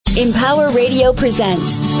Empower Radio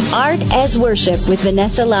presents Art as Worship with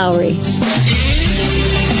Vanessa Lowry.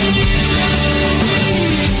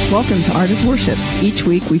 Welcome to Art as Worship. Each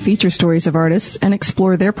week we feature stories of artists and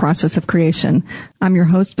explore their process of creation. I'm your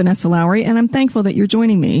host, Vanessa Lowry, and I'm thankful that you're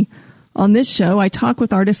joining me. On this show, I talk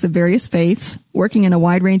with artists of various faiths, working in a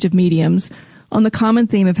wide range of mediums, on the common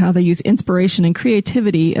theme of how they use inspiration and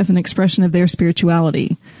creativity as an expression of their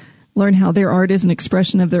spirituality. Learn how their art is an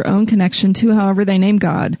expression of their own connection to however they name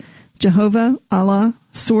God, Jehovah, Allah,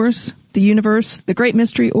 Source, the universe, the great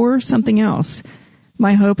mystery, or something else.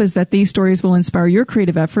 My hope is that these stories will inspire your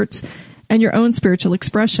creative efforts and your own spiritual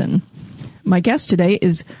expression. My guest today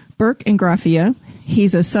is Burke Ingrafia.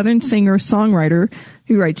 He's a Southern singer-songwriter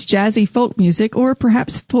who writes jazzy folk music or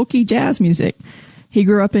perhaps folky jazz music. He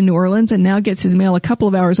grew up in New Orleans and now gets his mail a couple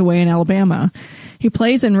of hours away in Alabama. He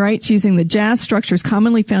plays and writes using the jazz structures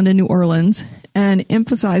commonly found in New Orleans and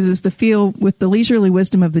emphasizes the feel with the leisurely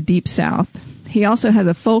wisdom of the Deep South. He also has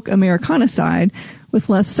a folk Americana side with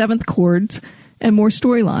less seventh chords and more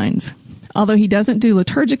storylines. Although he doesn't do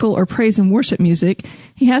liturgical or praise and worship music,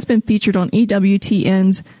 he has been featured on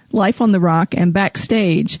EWTN's Life on the Rock and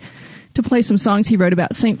Backstage to play some songs he wrote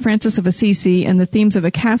about St. Francis of Assisi and the themes of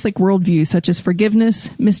a Catholic worldview such as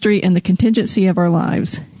forgiveness, mystery, and the contingency of our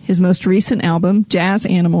lives. His most recent album, Jazz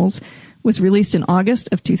Animals, was released in August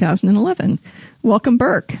of 2011. Welcome,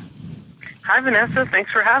 Burke. Hi, Vanessa.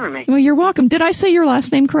 Thanks for having me. Well, you're welcome. Did I say your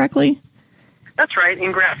last name correctly? That's right,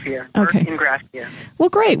 Ingrafia. Okay. Ingrafia. Well,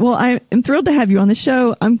 great. Well, I am thrilled to have you on the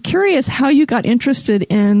show. I'm curious how you got interested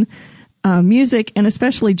in music and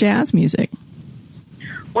especially jazz music.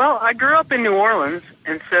 Well, I grew up in New Orleans,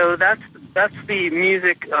 and so that's the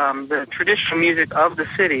music, the traditional music of the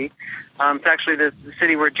city. It's actually the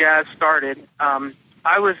city where jazz started.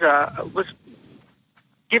 I was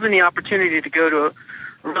given the opportunity to go to a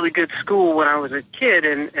really good school when I was a kid,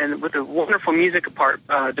 and with a wonderful music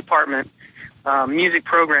department, music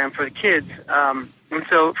program for the kids. And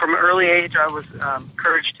so from an early age, I was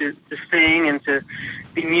encouraged to sing and to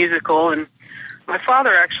be musical. And my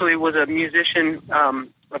father actually was a musician,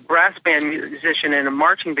 a brass band musician and a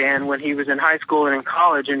marching band when he was in high school and in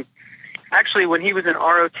college. And actually, when he was in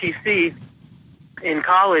ROTC in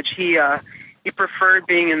college, he preferred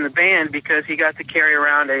being in the band because he got to carry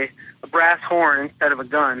around a brass horn instead of a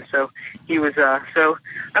gun. So he was so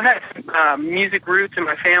I've had music roots in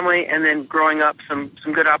my family, and then growing up, some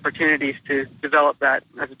good opportunities to develop that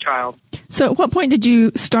as a child. So at what point did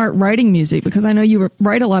you start writing music? Because I know you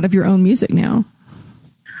write a lot of your own music now.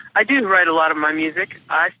 I do write a lot of my music.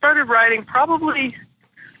 I started writing probably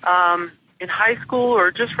in high school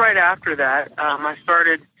or just right after that. I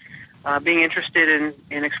started being interested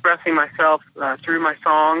in expressing myself through my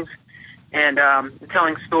songs and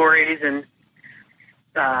telling stories and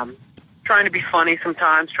trying to be funny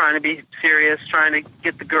sometimes, trying to be serious, trying to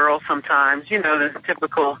get the girl sometimes. You know, the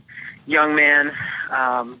typical young man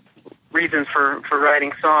reasons for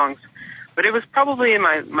writing songs. But it was probably in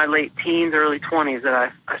my late teens, early 20s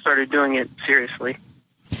that I started doing it seriously.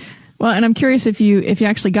 Well, and I'm curious if you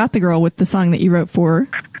actually got the girl with the song that you wrote for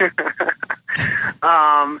her.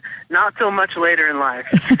 Not so much later in life.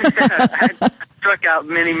 I struck out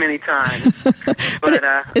many times. But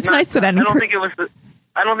it's nice that I don't think it was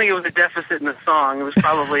a deficit in the song. It was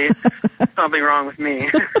probably something wrong with me.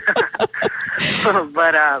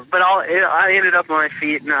 but I ended up on my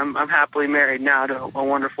feet, and I'm happily married now to a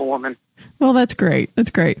wonderful woman. Well, that's great. That's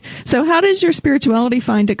great. So how does your spirituality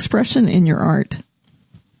find expression in your art?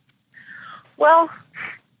 Well,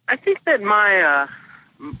 I think that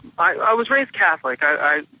I was raised Catholic.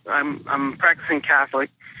 I'm practicing Catholic,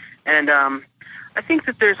 and I think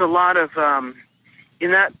that there's a lot of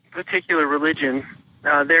in that particular religion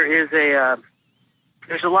there's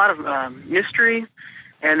a lot of mystery,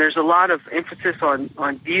 and there's a lot of emphasis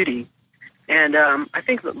on beauty, and I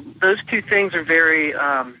think that those two things are very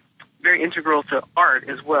integral to art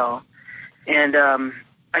as well. And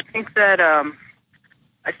I think that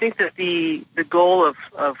the goal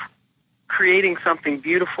of creating something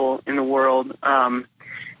beautiful in the world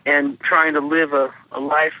and trying to live a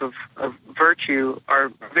life of virtue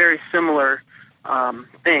are very similar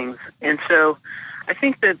things. And so I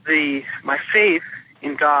think that my faith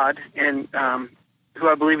in God and who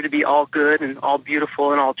I believe to be all good and all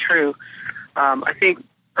beautiful and all true, I think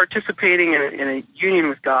participating in a union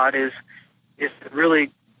with God is a really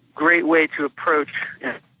great way to approach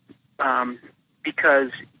it, because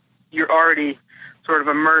you're already sort of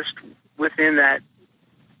immersed within that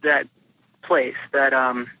place, that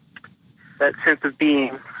sense of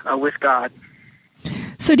being with God.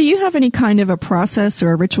 So do you have any kind of a process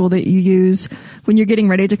or a ritual that you use when you're getting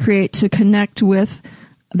ready to create to connect with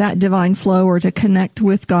that divine flow or to connect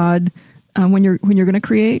with God when you're going to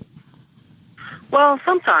create? Well,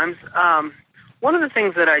 sometimes. One of the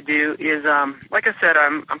things that I do is, like I said,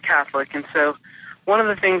 I'm Catholic, and so one of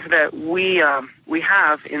the things that we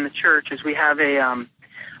have in the church is we have a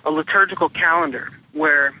liturgical calendar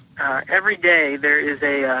where every day there's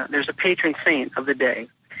a patron saint of the day,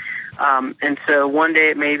 and so one day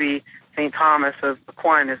it may be St. Thomas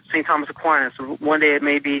Aquinas. One day it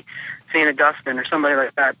may be St. Augustine or somebody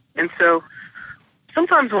like that. And so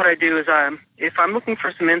sometimes what I do is if I'm looking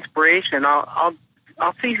for some inspiration, I'll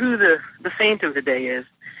see who the saint of the day is,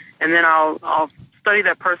 and then I'll study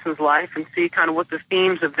that person's life and see kind of what the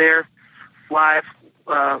themes of their lives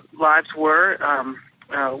were,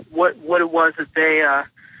 what it was that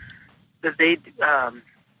they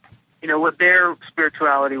what their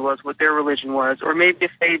spirituality was, what their religion was, or maybe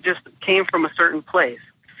if they just came from a certain place.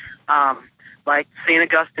 Like St.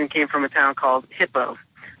 Augustine came from a town called Hippo.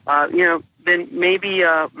 Then maybe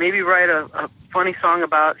write a funny song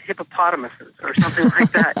about hippopotamuses or something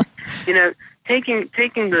like that. Taking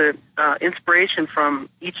the inspiration from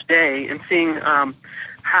each day and seeing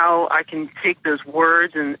how I can take those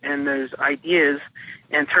words and those ideas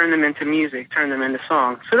and turn them into music, turn them into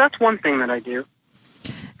songs. So that's one thing that I do.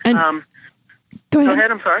 And go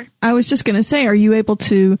ahead. I'm sorry. I was just going to say, are you able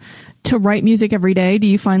to write music every day? Do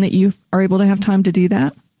you find that you are able to have time to do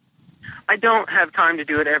that? I don't have time to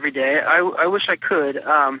do it every day. I wish I could.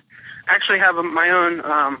 I actually have my own.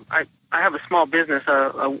 I have a small business,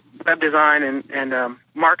 a web design and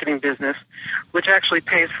marketing business, which actually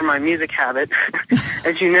pays for my music habit.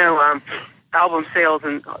 As you know, album sales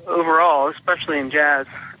and overall, especially in jazz,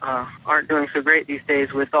 aren't doing so great these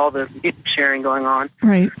days with all the music sharing going on.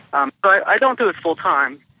 Right. But I don't do it full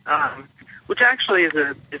time, which actually is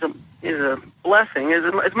a blessing.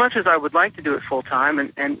 As much as I would like to do it full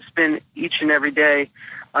time and spend each and every day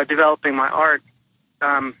developing my art.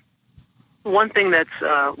 One thing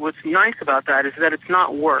that's what's nice about that is that it's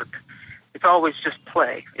not work. It's always just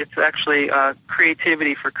play. It's actually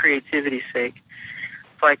creativity for creativity's sake.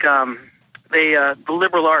 It's like the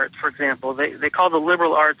liberal arts, for example. They call the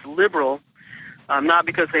liberal arts liberal, not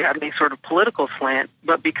because they have any sort of political slant,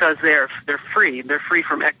 but because they're free. They're free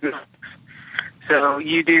from economics. So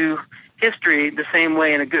you do history the same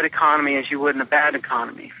way in a good economy as you would in a bad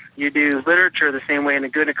economy. You do literature the same way in a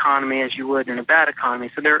good economy as you would in a bad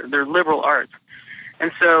economy. So they're liberal arts.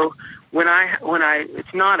 And so when I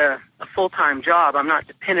it's not a full-time job, I'm not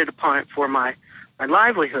dependent upon it for my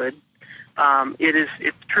livelihood.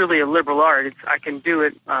 It's truly a liberal art. I can do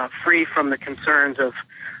it free from the concerns of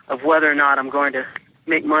whether or not I'm going to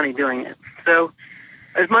make money doing it. So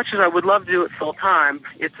as much as I would love to do it full-time,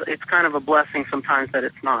 it's kind of a blessing sometimes that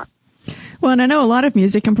it's not. Well, and I know a lot of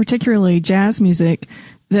music, and particularly jazz music,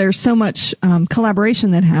 there's so much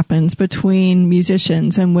collaboration that happens between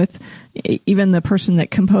musicians and with even the person that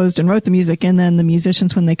composed and wrote the music and then the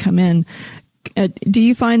musicians when they come in. Do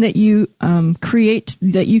you find that you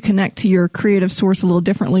you connect to your creative source a little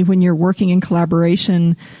differently when you're working in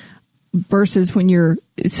collaboration versus when you're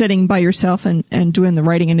sitting by yourself and doing the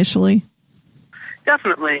writing initially?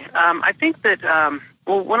 Definitely. I think that,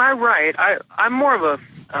 when I write, I'm more of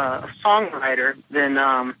a songwriter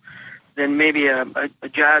than maybe a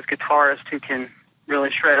jazz guitarist who can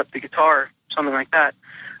really shred up the guitar, something like that.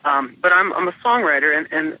 But I'm a songwriter,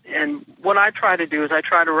 and what I try to do is I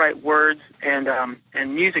try to write words and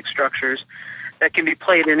music structures that can be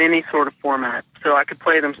played in any sort of format. So I could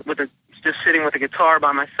play them just sitting with a guitar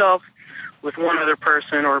by myself, with one other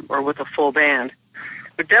person, or with a full band.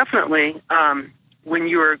 But definitely, when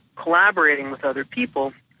you're collaborating with other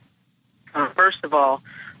people, first of all,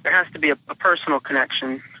 there has to be a personal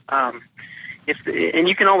connection. And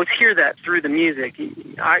you can always hear that through the music.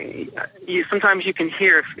 Sometimes you can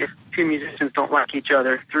hear if two musicians don't like each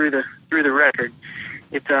other through the record.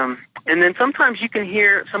 And then sometimes you can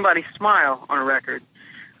hear somebody smile on a record.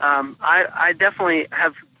 I definitely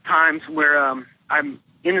have times where I'm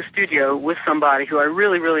in the studio with somebody who I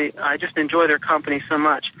really I just enjoy their company so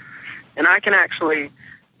much, and I can actually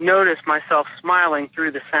notice myself smiling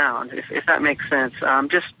through the sound, if that makes sense.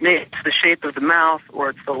 Just maybe it's the shape of the mouth, or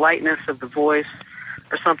it's the lightness of the voice,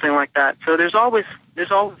 or something like that. So there's always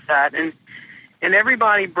that, and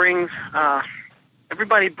everybody brings a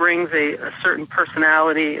certain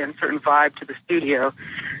personality and certain vibe to the studio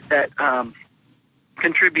that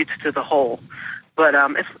contributes to the whole. But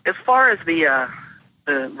as far as the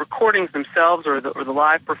recordings themselves or the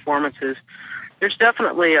live performances, there's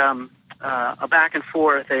definitely a back and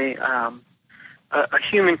forth, a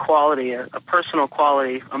human quality, a personal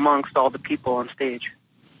quality amongst all the people on stage.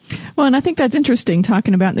 Well, and I think that's interesting,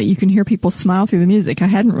 talking about that you can hear people smile through the music. I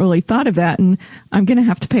hadn't really thought of that, and I'm going to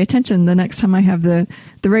have to pay attention the next time I have the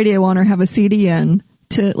radio on or have a CD in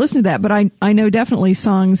to listen to that. But I know definitely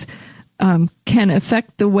songs can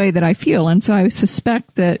affect the way that I feel, and so I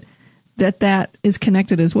suspect that is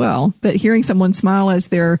connected as well, that hearing someone smile as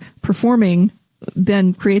they're performing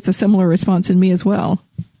then creates a similar response in me as well.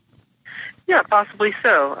 Yeah, possibly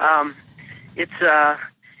so. It's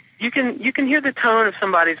you can hear the tone of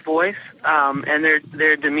somebody's voice and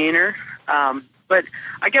their demeanor. But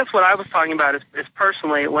I guess what I was talking about is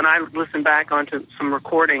personally, when I listen back onto some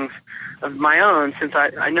recordings of my own, since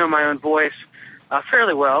I know my own voice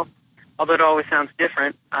fairly well, although it always sounds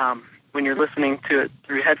different when you're listening to it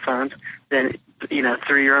through headphones than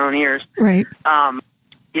through your own ears. Right.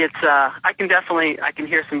 It's I can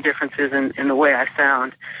hear some differences in the way I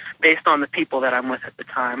sound based on the people that I'm with at the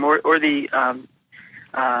time, or the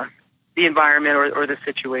environment or the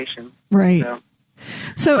situation. Right.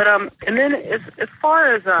 So but and then as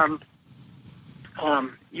far as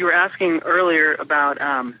you were asking earlier about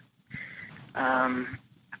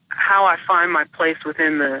how I find my place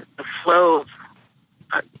within the flow of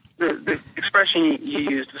the expression you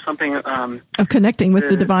used was something of connecting with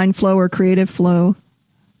the divine flow or creative flow.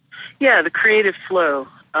 Yeah, the creative flow.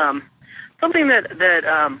 Something that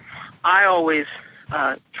I always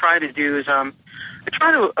try to do is I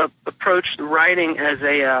try to approach the writing as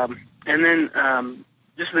and then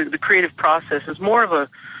just the creative process is more of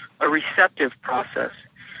a receptive process,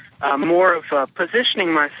 more of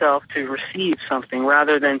positioning myself to receive something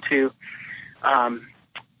rather than to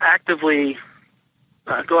actively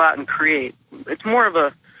go out and create. It's more of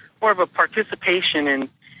a participation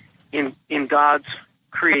in God's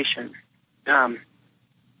creation.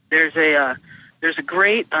 There's a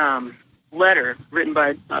great letter written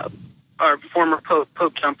by our former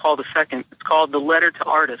Pope John Paul II. It's called The Letter to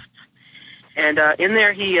Artists, and in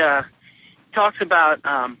there he talks about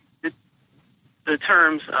the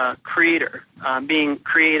terms creator, being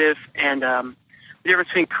creative, and the difference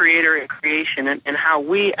between creator and creation, and how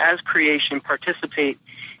we as creation participate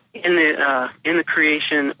in the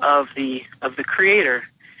creation of the creator,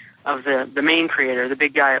 of the main creator, the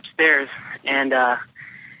big guy upstairs, and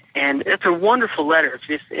it's a wonderful letter.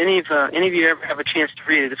 If any of you ever have a chance to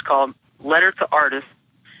read it, it's called Letter to Artists,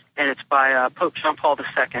 and it's by Pope John Paul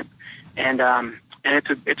II, and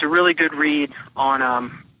it's a really good read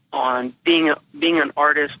on being an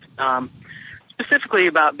artist, specifically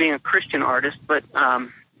about being a Christian artist, but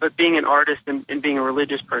being an artist and being a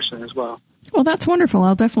religious person as well. Well, that's wonderful.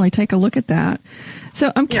 I'll definitely take a look at that.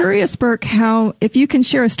 So I'm curious, Burke, if you can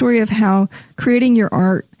share a story of how creating your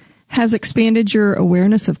art has expanded your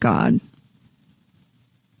awareness of God.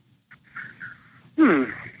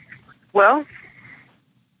 Well,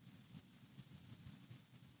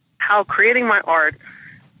 how creating my art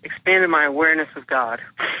expanded my awareness of God.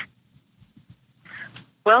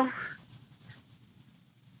 Well,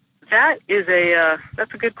 that's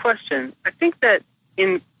a good question. I think that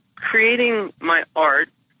in creating my art,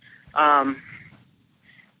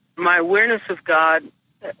 my awareness of God,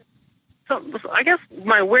 I guess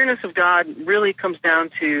my awareness of God really comes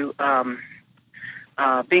down to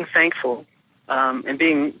being thankful and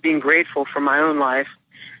being grateful for my own life.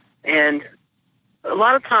 And a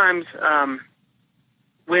lot of times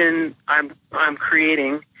when I'm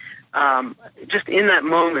creating, just in that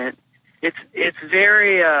moment, it's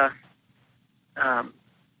very.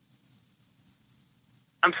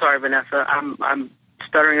 I'm sorry, Vanessa. I'm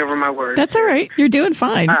stuttering over my words. That's all right. You're doing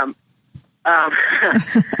fine.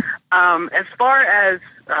 As far as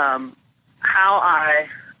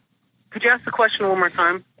could you ask the question one more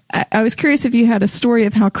time? I was curious if you had a story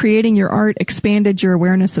of how creating your art expanded your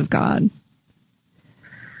awareness of God.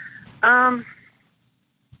 I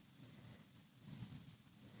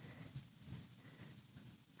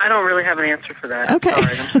don't really have an answer for that. Okay.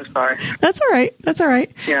 Sorry, I'm so sorry. That's all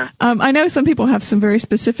right. Yeah. I know some people have some very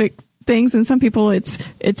specific things, and some people it's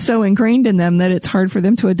so ingrained in them that it's hard for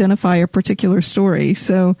them to identify a particular story.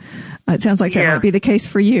 So it sounds like that might be the case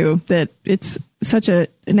for you, that it's such a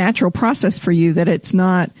natural process for you that it's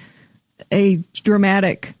not a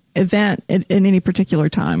dramatic event at any particular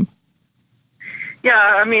time. Yeah,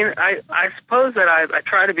 I mean, I suppose that I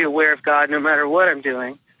try to be aware of God no matter what I'm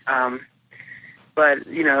doing. But,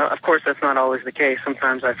 of course, that's not always the case.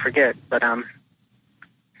 Sometimes I forget. But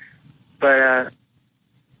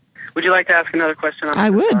would you like to ask another question? I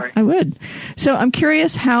would. So I'm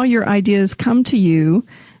curious how your ideas come to you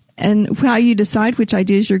and how you decide which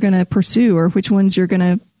ideas you're going to pursue or which ones you're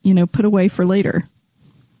going to, put away for later.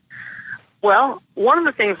 Well, one of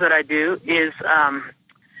the things that I do is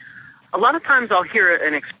a lot of times I'll hear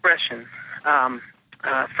an expression.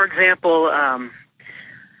 For example, I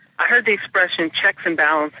heard the expression checks and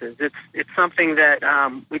balances. It's something that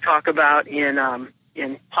we talk about in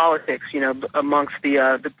politics, amongst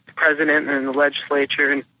the president and the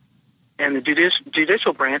legislature and the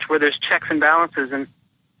judicial branch, where there's checks and balances. And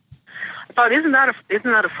I thought, isn't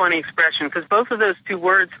that a funny expression? Because both of those two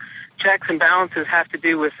words, checks and balances, have to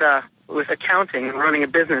do with accounting and running a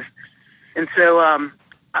business. And so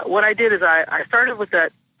what I did is I started with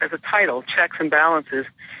that as a title, checks and balances,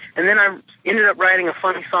 and then I ended up writing a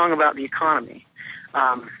funny song about the economy,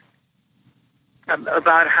 about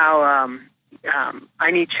how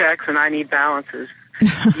I need checks and I need balances. Do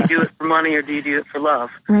you do it for money or do you do it for love?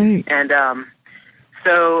 Right. And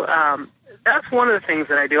so that's one of the things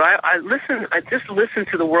that I do. I just listen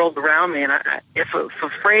to the world around me, and if a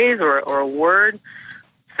phrase or a word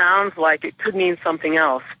sounds like it could mean something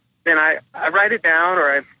else, then I write it down,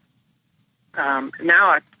 or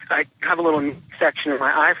now I have a little section in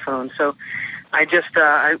my iPhone, so I just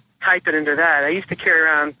I type it into that. I used to carry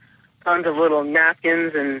around tons of little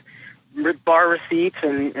napkins and bar receipts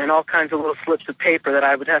and all kinds of little slips of paper that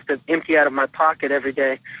I would have to empty out of my pocket every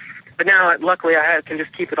day. But now, luckily, I can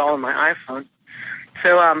just keep it all in my iPhone.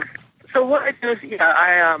 So what I do is,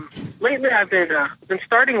 lately I've been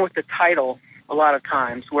starting with the title a lot of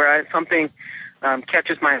times, where something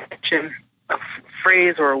catches my attention, a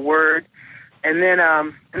phrase or a word, and then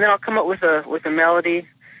I'll come up with a melody,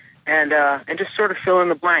 and just sort of fill in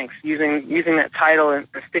the blanks using that title and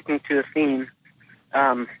sticking to a theme.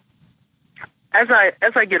 As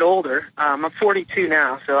I get older, I'm 42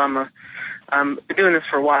 now, so I'm been doing this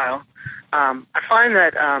for a while. I find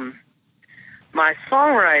that my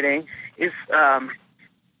songwriting is,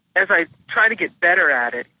 as I try to get better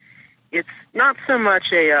at it, it's not so much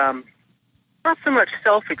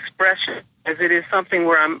self-expression as it is something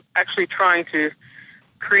where I'm actually trying to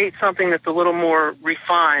create something that's a little more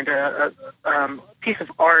refined, a piece of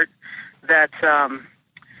art that's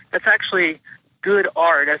actually good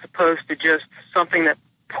art, as opposed to just something that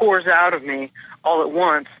pours out of me all at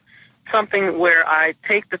once. Something where I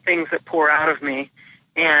take the things that pour out of me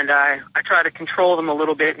and I try to control them a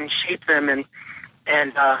little bit and shape them and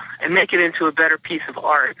make it into a better piece of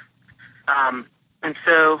art. And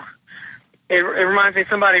so it reminds me,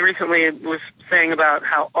 somebody recently was saying about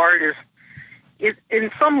how art is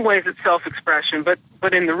in some ways it's self-expression, but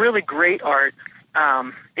in the really great art,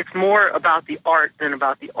 it's more about the art than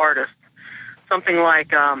about the artist. Something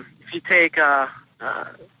like if you take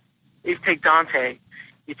Dante,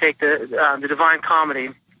 you take the Divine Comedy.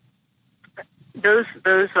 Those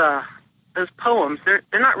poems, they're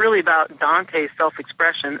not really about Dante's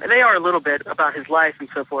self-expression. They are a little bit about his life and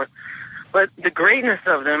so forth, but the greatness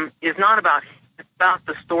of them is not about him. It's about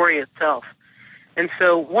the story itself. And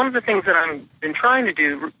so one of the things that I've been trying to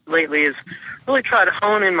do lately is really try to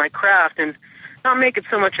hone in my craft and not make it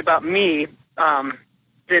so much about me,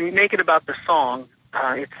 then make it about the song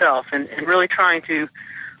itself, and really trying to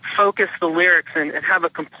focus the lyrics and have a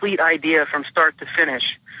complete idea from start to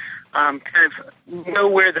finish. Kind of know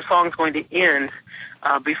where the song's going to end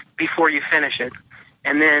before you finish it,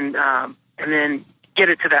 and then get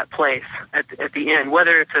it to that place at the end.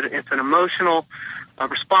 Whether it's an emotional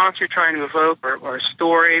response you're trying to evoke, or a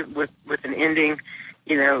story with an ending,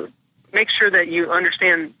 make sure that you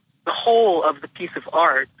understand the whole of the piece of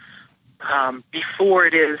art before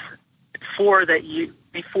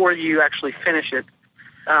you actually finish it,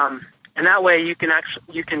 and that way you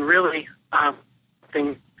can really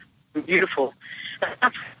think beautiful.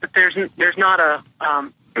 But there's not a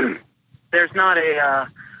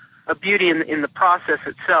beauty in the process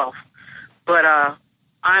itself. But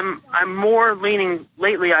I'm more leaning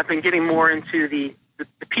lately. I've been getting more into the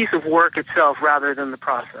piece of work itself rather than the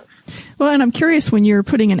process. Well, and I'm curious, when you're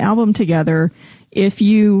putting an album together, if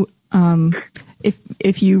you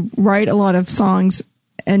if you write a lot of songs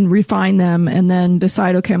and refine them and then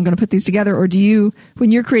decide, okay, I'm going to put these together, or do you,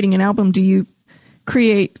 when you're creating an album, do you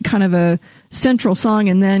create kind of a central song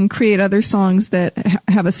and then create other songs that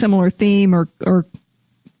have a similar theme or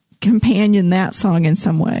companion that song in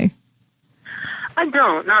some way? I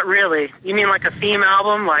don't, not really. You mean like a theme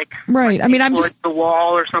album, right? Like, I mean, I'm just The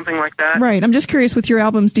Wall or something like that. Right. I'm just curious, with your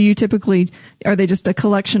albums, do you typically, are they just a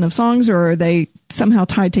collection of songs, or are they somehow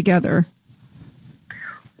tied together?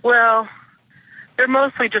 Well, they're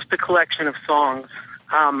mostly just a collection of songs.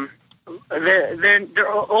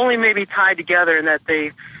 They're only maybe tied together in that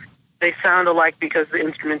they sound alike because of the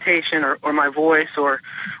instrumentation or my voice, or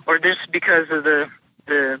just because of the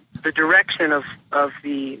direction of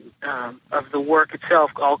the work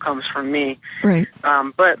itself all comes from me. Right.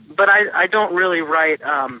 But I don't really write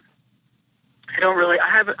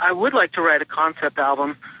I would like to write a concept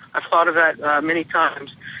album. I've thought of that many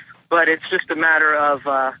times, but it's just a matter of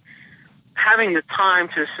having the time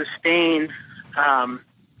to sustain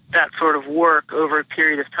that sort of work over a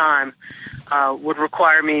period of time would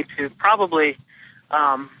require me to probably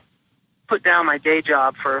put down my day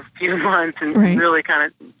job for a few months and really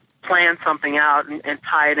kind of plan something out and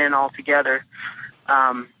tie it in all together.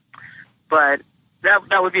 But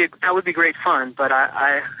that would be great fun, but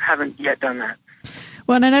I haven't yet done that.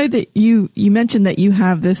 Well, and I know that you mentioned that you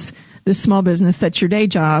have this small business that's your day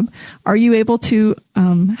job. Are you able to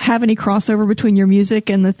have any crossover between your music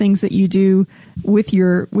and the things that you do with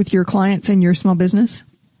your clients and your small business?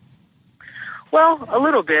 Well, a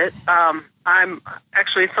little bit. I'm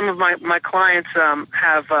actually, some of my clients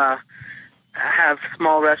have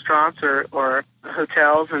small restaurants or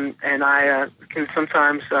hotels, and I can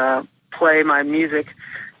sometimes play my music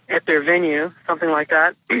at their venue, something like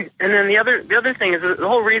that. And then the other thing is the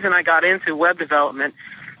whole reason I got into web development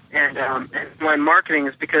and online marketing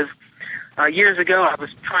is because years ago I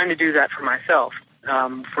was trying to do that for myself,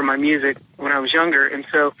 for my music when I was younger, and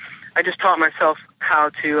so I just taught myself how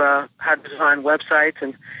to design websites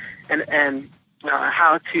and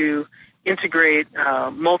how to integrate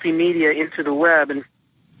multimedia into the web. And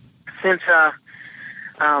since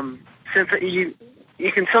you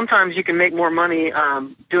can sometimes make more money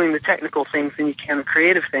doing the technical things than you can the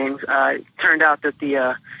creative things. It turned out that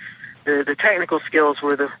the technical skills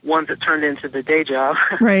were the ones that turned into the day job.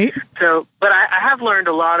 Right. So, but I have learned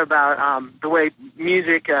a lot about the way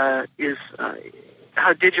music is,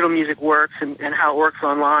 how digital music works and how it works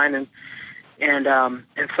online, and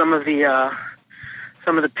some of the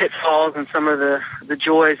pitfalls and some of the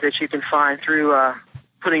joys that you can find through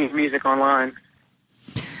putting your music online.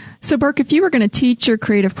 So, Burke, if you were going to teach your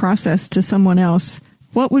creative process to someone else,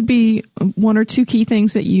 what would be one or two key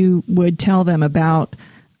things that you would tell them about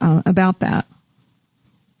that?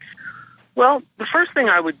 Well, the first thing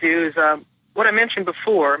I would do is what I mentioned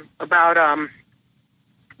before about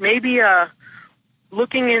maybe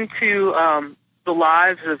looking into the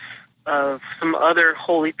lives of some other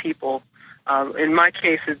holy people. In my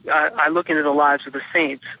case, I look into the lives of the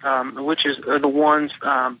saints, which are the ones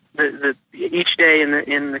that each day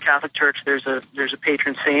in the Catholic Church there's a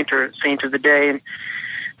patron saint or saint of the day, and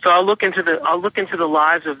so I'll look into the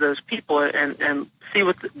lives of those people and see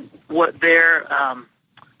what the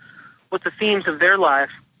themes of their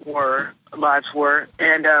lives were,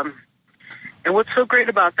 and what's so great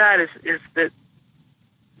about that is that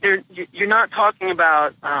you're not talking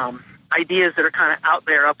about ideas that are kind of out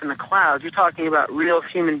there up in the clouds. You're talking about real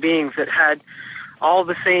human beings that had all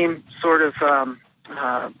the same sort of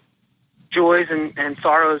joys and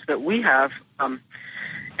sorrows that we have. And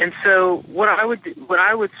so what I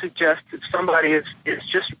would suggest to somebody is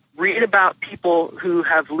just read about people who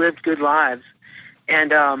have lived good lives,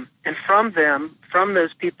 and from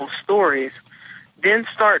those people's stories, then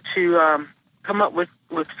start to come up with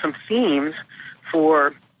some themes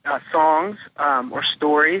for songs or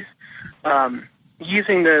stories,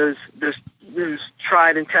 using those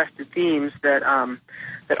tried and tested themes that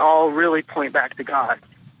all really point back to God.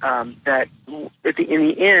 That in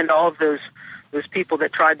the end, all of those people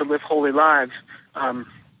that tried to live holy lives,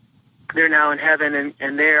 they're now in heaven,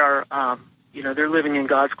 and they are they're living in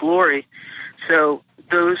God's glory. So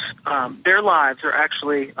those their lives are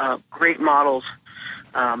actually great models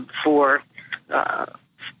for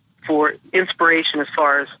inspiration as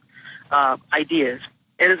far as ideas.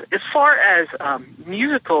 And as far as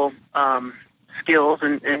musical skills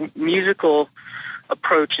and musical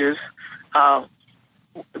approaches,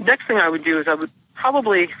 next thing I would do is I would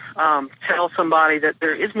probably tell somebody that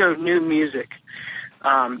there is no new music.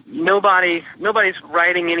 Nobody's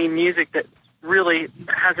writing any music that really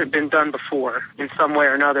hasn't been done before in some way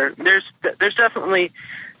or another. There's definitely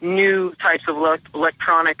new types of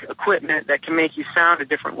electronic equipment that can make you sound a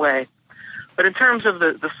different way. But in terms of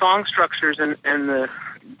the song structures and the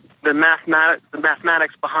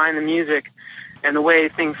mathematics behind the music and the way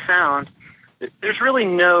things sound, there's really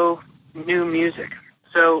no new music.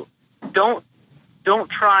 So don't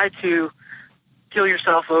try to kill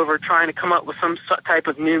yourself over trying to come up with some type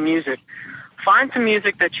of new music. Find some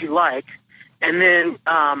music that you like, and then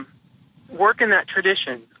work in that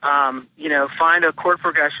tradition. Find a chord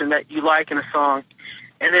progression that you like in a song,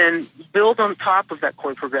 and then build on top of that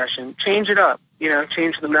chord progression. Change it up.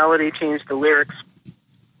 Change the melody, change the lyrics,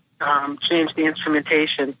 change the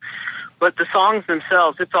instrumentation. But the songs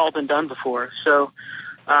themselves, it's all been done before. So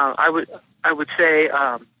I would say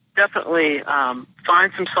definitely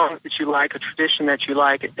find some songs that you like, a tradition that you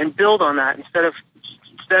like, and build on that instead of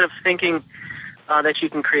thinking that you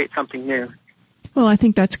can create something new. Well, I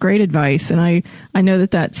think that's great advice. And I know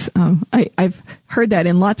that that's, I've heard that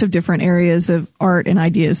in lots of different areas of art and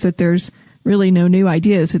ideas, that there's really no new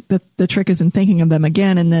ideas. The trick is in thinking of them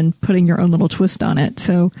again and then putting your own little twist on it.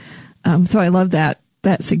 So I love that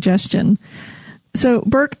suggestion. So,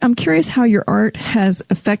 Burke, I'm curious how your art has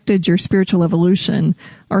affected your spiritual evolution,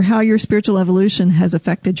 or how your spiritual evolution has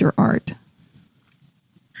affected your art.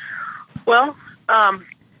 Well, I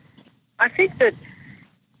think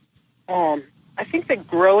that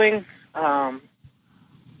growing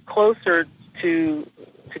closer to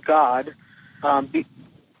God,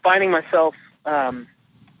 finding myself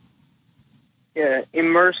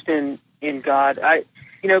immersed in God.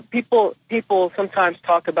 People sometimes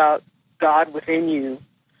talk about God within you.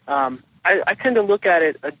 I tend to look at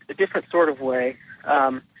it a different sort of way.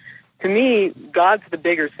 To me, God's the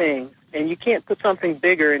bigger thing, and you can't put something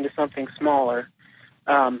bigger into something smaller.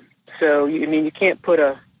 You can't put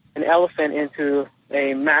an elephant into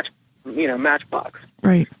a matchbox.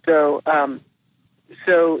 Right. So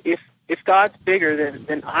if God's bigger,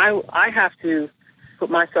 then I have to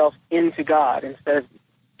put myself into God instead of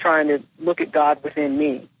trying to look at God within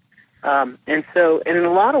me. And in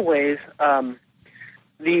a lot of ways,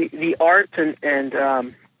 the arts and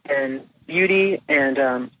beauty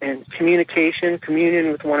and communication,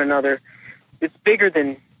 communion with one another, it's bigger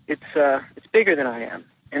than I am.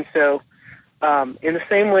 And so, in the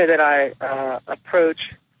same way that I approach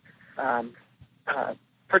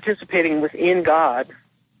participating within God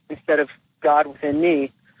instead of God within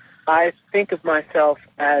me, I think of myself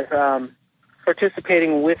as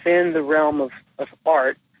participating within the realm of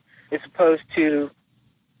art, as opposed to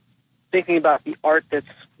thinking about the art that's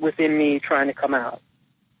within me trying to come out.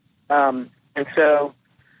 So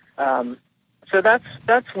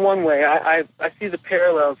that's one way. I see the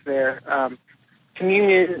parallels there.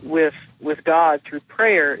 Communion with God through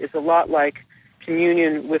prayer is a lot like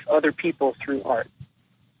communion with other people through art.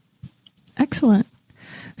 Excellent.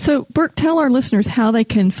 So, Burke, tell our listeners how they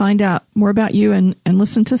can find out more about you and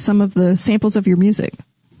listen to some of the samples of your music.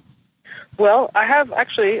 Well, I have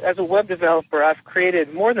actually, as a web developer, I've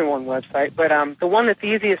created more than one website, but the one that's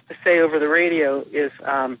easiest to say over the radio is,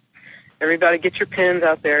 everybody get your pens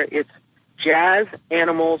out there, it's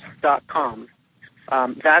jazzanimals.com.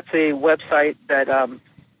 That's a website that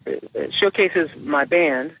showcases my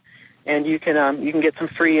band, and you can get some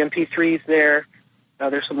free MP3s there.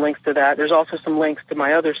 There's some links to that. There's also some links to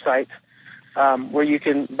my other sites where you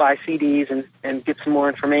can buy CDs and get some more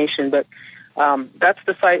information. But that's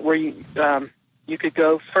the site where you could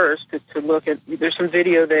go first to look at. There's some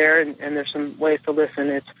video there, and there's some ways to listen.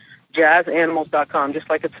 It's jazzanimals.com, just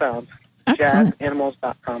like it sounds. Excellent.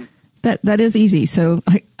 Jazzanimals.com. That is easy. So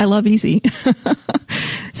I love easy.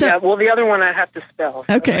 So, yeah, well, the other one I have to spell.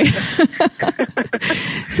 So. Okay.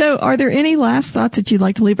 So are there any last thoughts that you'd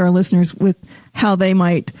like to leave our listeners with, how they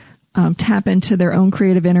might tap into their own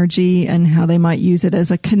creative energy and how they might use it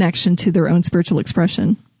as a connection to their own spiritual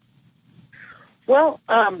expression? Well,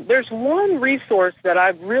 there's one resource that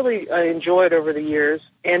I've really enjoyed over the years,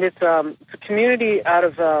 and it's a community out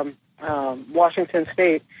of Washington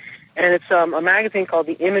State, and it's a magazine called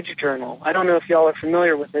The Image Journal. I don't know if y'all are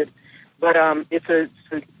familiar with it, but it's a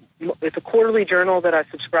quarterly journal that I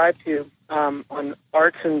subscribe to on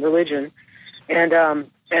arts and religion, and I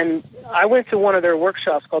went to one of their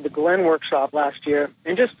workshops called the Glenn Workshop last year,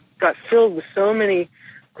 and just got filled with so many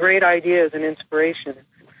great ideas and inspiration.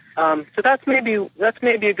 So that's maybe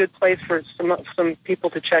a good place for some people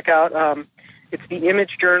to check out. It's the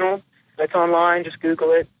Image Journal. It's online. Just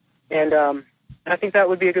Google it, and I think that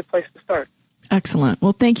would be a good place to start. Excellent.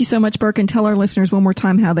 Well, thank you so much, Burke, and tell our listeners one more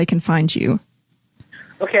time how they can find you.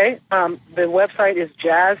 Okay. The website is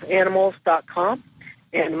jazzanimals.com,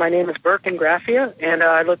 and my name is Burke Ingraffia, and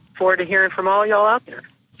I look forward to hearing from all y'all out there.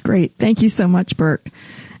 Great. Thank you so much, Burke.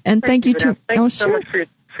 And thank you to... Thank you so much for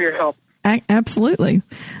your help. Absolutely.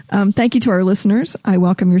 Thank you to our listeners. I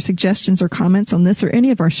welcome your suggestions or comments on this or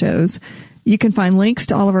any of our shows. You can find links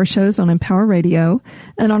to all of our shows on Empower Radio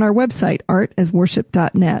and on our website,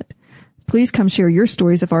 artasworship.net. Please come share your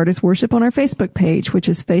stories of art as worship on our Facebook page, which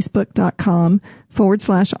is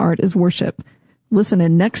facebook.com/artasworship. Listen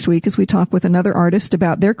in next week as we talk with another artist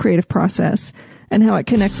about their creative process and how it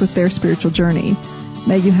connects with their spiritual journey.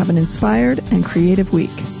 May you have an inspired and creative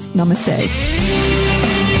week. Namaste.